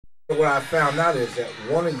What I found out is that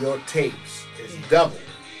one of your tapes is double.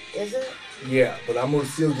 Is it? Yeah, but I'm gonna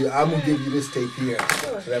give you this tape here.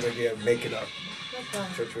 Sure. So that way they'll make it up. No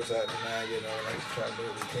problem. Church was out tonight, you know, and I just try to do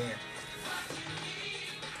what we can.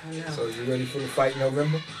 I know. So you ready for the fight in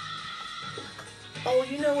November? Oh,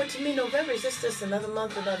 you know what? To me, November is just another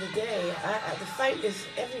month, another day. The fight is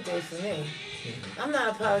every day for me. Mm-hmm. I'm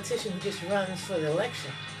not a politician who just runs for the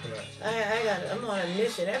election. Right. I'm on a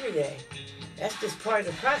mission every day. That's just part of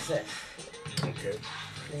the process. Okay.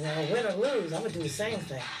 You know, win or lose, I'm gonna do the same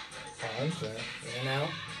thing. I understand. You know.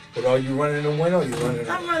 But are you running to win or are you running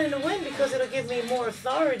to I'm running to win because it'll give me more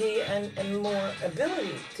authority and more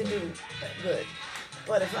ability to do good.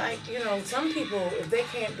 But if some people, if they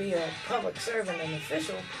can't be a public servant and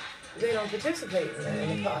official, they don't participate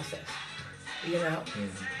in the process. You know?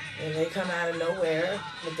 Mm-hmm. And they come out of nowhere,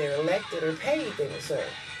 if they're elected or paid, they will serve.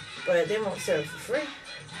 But they won't serve for free.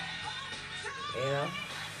 You know?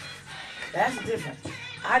 That's different.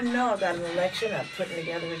 I know about an election. I'm putting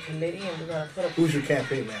together a committee, and we're going to put up... Who's your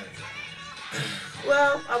campaign manager?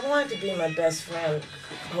 Well, I wanted to be my best friend,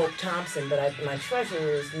 Hope Thompson, but my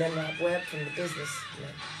treasurer is Nimrod Webb from the business.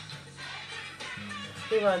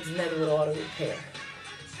 He runs Netherwood Auto Repair.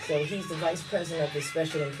 So he's the vice president of the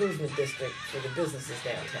Special Improvement District for the businesses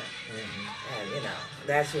downtown. Mm-hmm. And,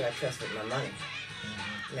 that's who I trust with my money.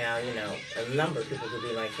 Mm-hmm. Now, a number of people could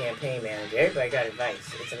be my campaign manager. Everybody got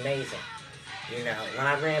advice. It's amazing. When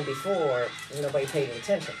I ran before, nobody paid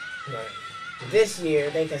attention. Right. This year,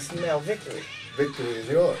 they can smell victory. Victory is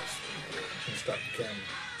yours. You can stop the camera.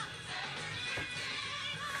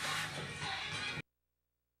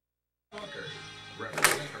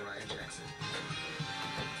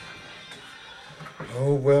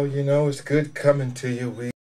 Oh, well, it's good coming to you.